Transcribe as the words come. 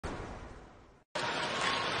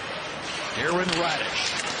Aaron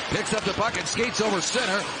Radish picks up the puck and skates over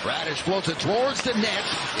center. Radish floats it towards the net.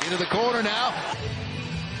 Into the corner now.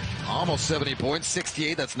 Almost 70 points,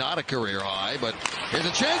 68. That's not a career high, but here's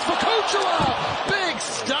a chance for Kucherov. Big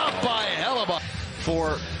stop by Hellebuyck.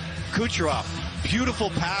 For Kucherov. Beautiful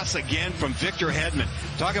pass again from Victor Hedman.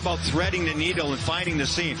 Talk about threading the needle and finding the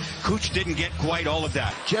seam. Kuch didn't get quite all of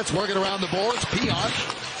that. Jets working around the boards. Pion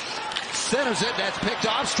centers it. That's picked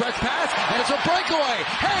off. Stretch pass. And it's a breakaway.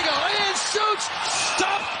 Hagel in, shoots.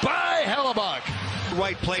 Stopped by Hellebuyck.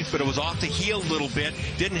 Right place, but it was off the heel a little bit.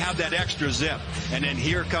 Didn't have that extra zip. And then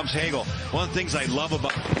here comes Hagel. One of the things I love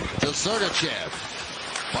about... To Sergachev.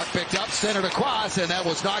 Puck picked up, centered across, and that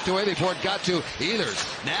was knocked away before it got to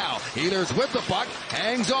Ehlers. Now, Ehlers with the puck,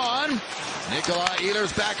 hangs on. Nikolai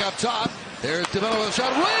Ehlers back up top. There's DeMello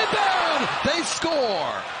shot. Rebound! They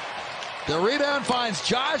score! The rebound finds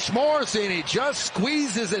Josh Morrissey, and he just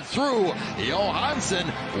squeezes it through. Johansson,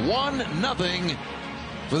 1-0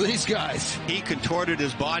 for these guys. He contorted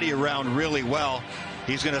his body around really well.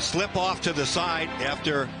 He's going to slip off to the side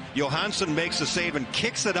after Johansson makes the save and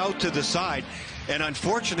kicks it out to the side. And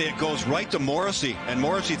unfortunately, it goes right to Morrissey, and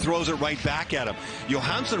Morrissey throws it right back at him.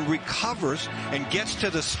 Johansson recovers and gets to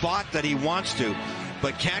the spot that he wants to,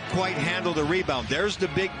 but can't quite handle the rebound. There's the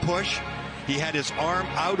big push. He had his arm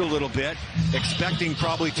out a little bit, expecting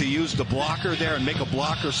probably to use the blocker there and make a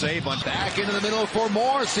blocker save. On back into the middle for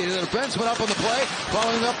Morrissey. The defenseman up on the play,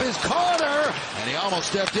 following up his Connor, and he almost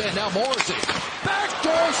stepped in. Now Morrissey,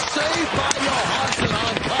 backdoor save by Johansson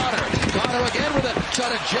on Connor. Connor again with a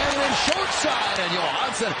shot at Janinen, short side, and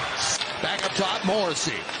Johansson back up top.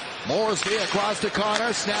 Morrissey across to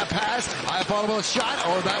Connor, snap pass, Iapolo shot,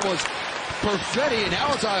 or that was Perfetti.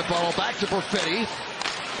 Now it's Iapolo back to Perfetti.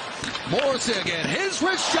 Morrissey again, his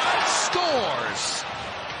wrist shot, scores.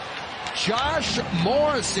 Josh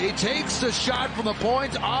Morrissey takes the shot from the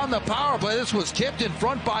point on the power play. This was tipped in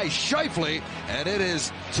front by Scheifele, and it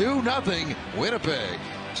is 2-0 Winnipeg.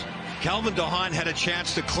 Calvin DeHaan had a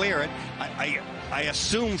chance to clear it. I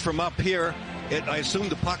assume from up here, I assumed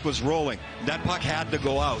the puck was rolling. That puck had to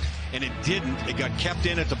go out, and it didn't. It got kept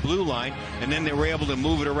in at the blue line, and then they were able to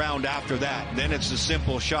move it around after that. Then it's a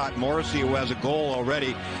simple shot. Morrissey, who has a goal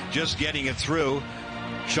already, just getting it through.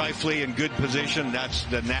 Scheifele in good position. That's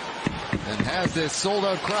the net. And has this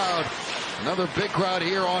sold-out crowd. Another big crowd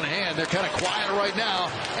here on hand. They're kind of quiet right now.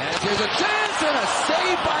 And there's a chance and a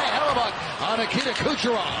save by Hellebuyck on Nikita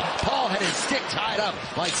Kucherov. Paul had his stick tied up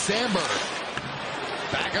like Sandberg.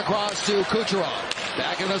 Back across to Kucherov.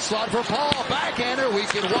 Back in the slot for Paul. Backhander,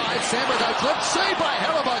 weak and wide. Sandberg got clipped. Saved by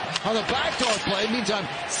Hellebuyck on the backdoor play. Meantime,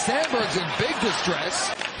 Sandberg's in big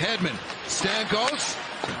distress. Hedman. Stamkos.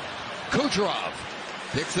 Kucherov.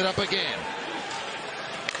 Picks it up again.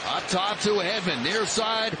 Up top to Hedman. Near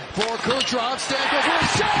side for Kucherov. Stamkos with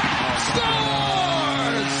a shot.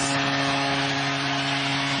 Scores!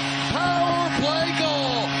 Power play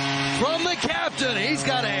goal from the captain. He's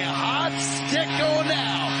got a hot stick going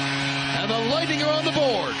now. And the Lightning are on the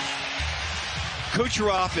board.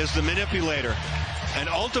 Kucherov is the manipulator. And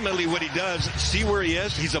ultimately what he does, see where he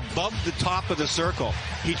is? He's above the top of the circle.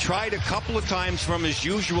 He tried a couple of times from his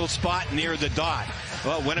usual spot near the dot.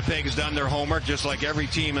 Well, Winnipeg has done their homework just like every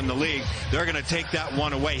team in the league. They're going to take that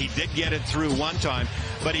one away. He did get it through one time,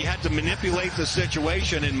 but he had to manipulate the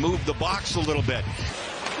situation and move the box a little bit.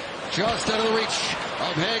 Just out of the reach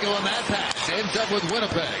of Hagel on that pass. Ends up with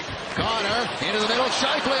Winnipeg. Connor into the middle.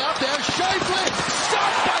 Scheifele up there. Scheifele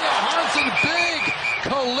stopped by Johansson. Big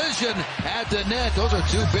collision at the net. Those are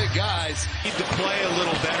two big guys. Need to play a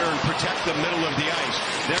little better and protect the middle of the ice.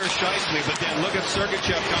 There's Scheifele, but then look at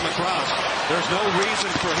Sergachev come across. There's no reason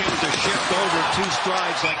for him to shift over 2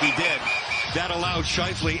 strides like he did. That allowed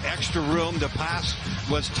Scheifele extra room. The pass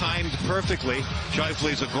was timed perfectly.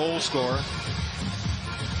 Scheifele's a goal scorer.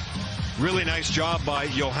 Really nice job by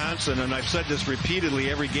Johansson, and I've said this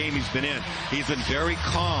repeatedly every game he's been in. He's been very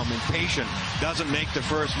calm and patient, doesn't make the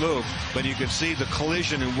first move, but you can see the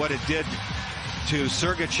collision and what it did to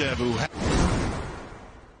Sergachev.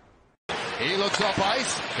 He looks up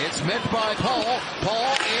ice. It's met by Paul.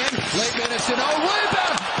 Paul in. Late minutes to no.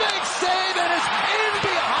 Rebound. Big save, and it's in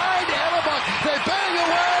behind Hellebuyck. They bang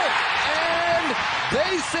away, and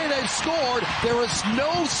they say they've scored. There is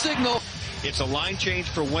no signal. It's a line change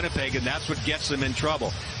for Winnipeg, and that's what gets them in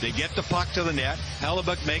trouble. They get the puck to the net.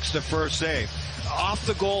 Hellebuyck makes the first save. Off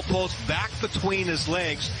the goalpost, back between his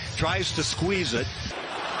legs, tries to squeeze it.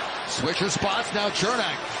 Switcher spots, now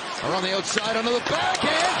Chernak. Around the outside, under the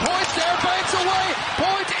backhand. Points there, banks away.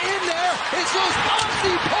 Point in there. It goes off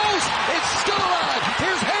the post. It's still alive.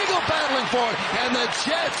 Here's Hagel battling for it. And the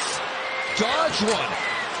Jets dodge one.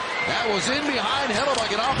 That was in behind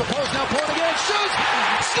Hellebuck and off the post. Now point again. Shoots.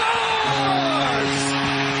 Scores!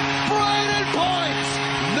 Braden Point.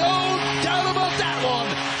 No doubt about that one.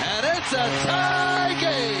 And it's a tie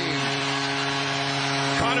game.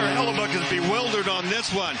 Connor Hellebuck is bewildered on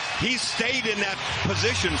this one. He stayed in that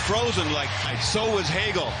position, frozen like so was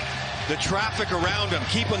Hagel. The traffic around him,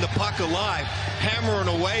 keeping the puck alive, hammering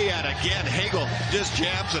away at it. Again, Hagel just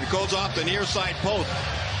jabs and goes off the near side post.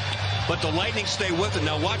 But the Lightning stay with it.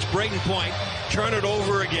 Now watch Braden Point turn it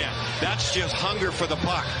over again. That's just hunger for the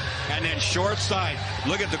puck. And then short side,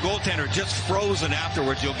 look at the goaltender just frozen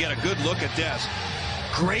afterwards. You'll get a good look at this.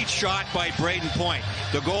 Great shot by Braden Point.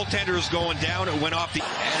 The goaltender is going down. It went off the...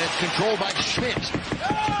 And it's controlled by Schmidt.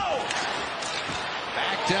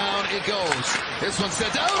 Back down it goes. This one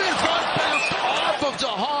sent out in front, bounced off of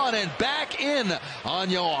DeHaan and back in on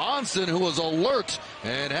Johansson, who was alert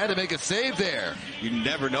and had to make a save there. You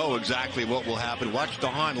never know exactly what will happen. Watch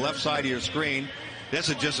DeHaan left side of your screen. This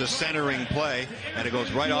is just a centering play, and it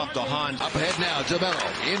goes right off DeHaan. Up ahead now,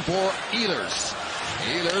 DeMello in for Ehlers.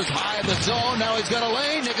 Ehlers high in the zone. Now he's got a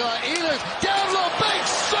lane. Nikolai Ehlers down low. Big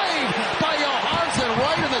save by Johansson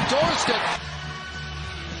right in the doorstep.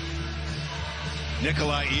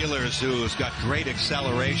 Nikolai Ehlers, who's got great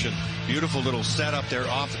acceleration. Beautiful little setup there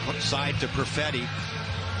off the side to Perfetti.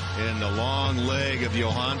 In the long leg of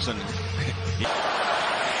Johansson.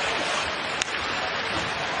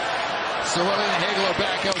 Cirelli and Hagel are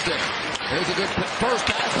back out there. There's a good first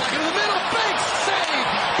pass back into the middle. Big save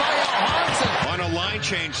by Johansson. On a line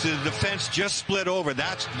change, the defense just split over.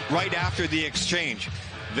 That's right after the exchange.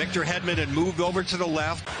 Victor Hedman had moved over to the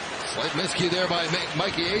left. Slight miscue there by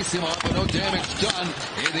Mikey Asimov, but no damage done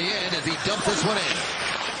in the end as he dumps this one in.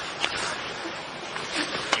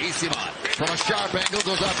 Asimov from a sharp angle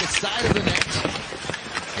goes off the side of the net.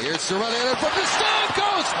 Here's Cirelli from the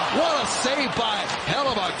Stamkos. What a save by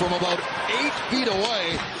Hellebuck from about 8 feet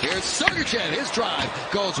away. Here's Sergachev. His drive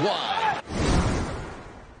goes wide.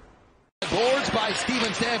 Boards by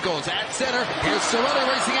Steven Stamkos at center. Here's Cirelli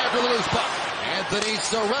racing after the loose puck. Anthony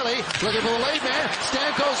Cirelli looking for the late man.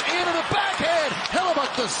 Stamkos into the backhand.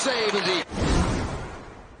 Hellebuck the save as he...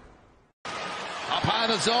 Up high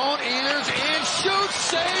in the zone. Ehlers in, shoots,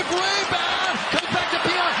 save, rebound. Comes back to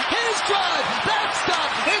Pion. His drive. That stop.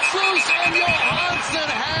 It's loose, and Johansson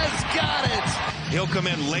has got it. He'll come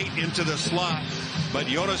in late into the slot. But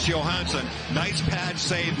Jonas Johansson, nice pad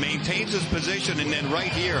save, maintains his position, and then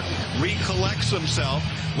right here, recollects himself,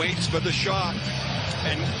 waits for the shot,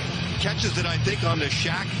 and catches it, I think, on the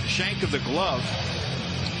shank of the glove.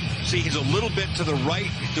 See, he's a little bit to the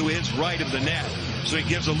right, to his right of the net. So he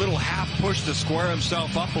gives a little half push to square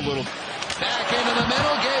himself up a little. Back into the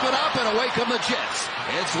middle, gave it up, and away come the Jets.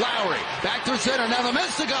 It's Lowry, back through center. Now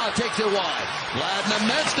Nemesnikov takes it wide. Vlad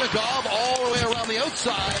Nemesnikov all the way around the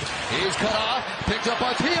outside. He's cut off, picked up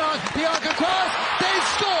by Pion. Pion can cross. They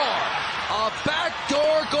score! A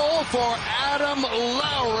backdoor goal for Adam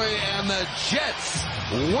Lowry, and the Jets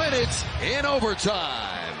win it in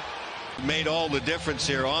overtime. Made all the difference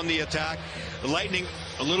here on the attack. The Lightning,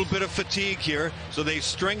 a little bit of fatigue here, so they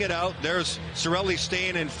string it out. There's Cirelli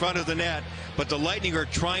staying in front of the net, but the Lightning are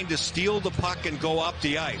trying to steal the puck and go up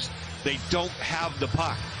the ice. They don't have the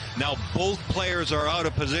puck. Now both players are out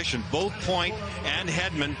of position. Both Point and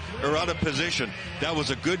Hedman are out of position. That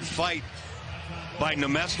was a good fight by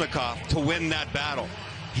Nemesnikov to win that battle.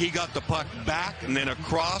 He got the puck back and then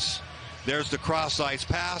across. There's the cross-ice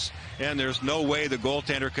pass, and there's no way the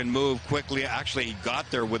goaltender can move quickly. Actually, he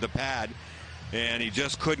got there with a pad, and he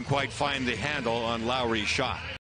just couldn't quite find the handle on Lowry's shot.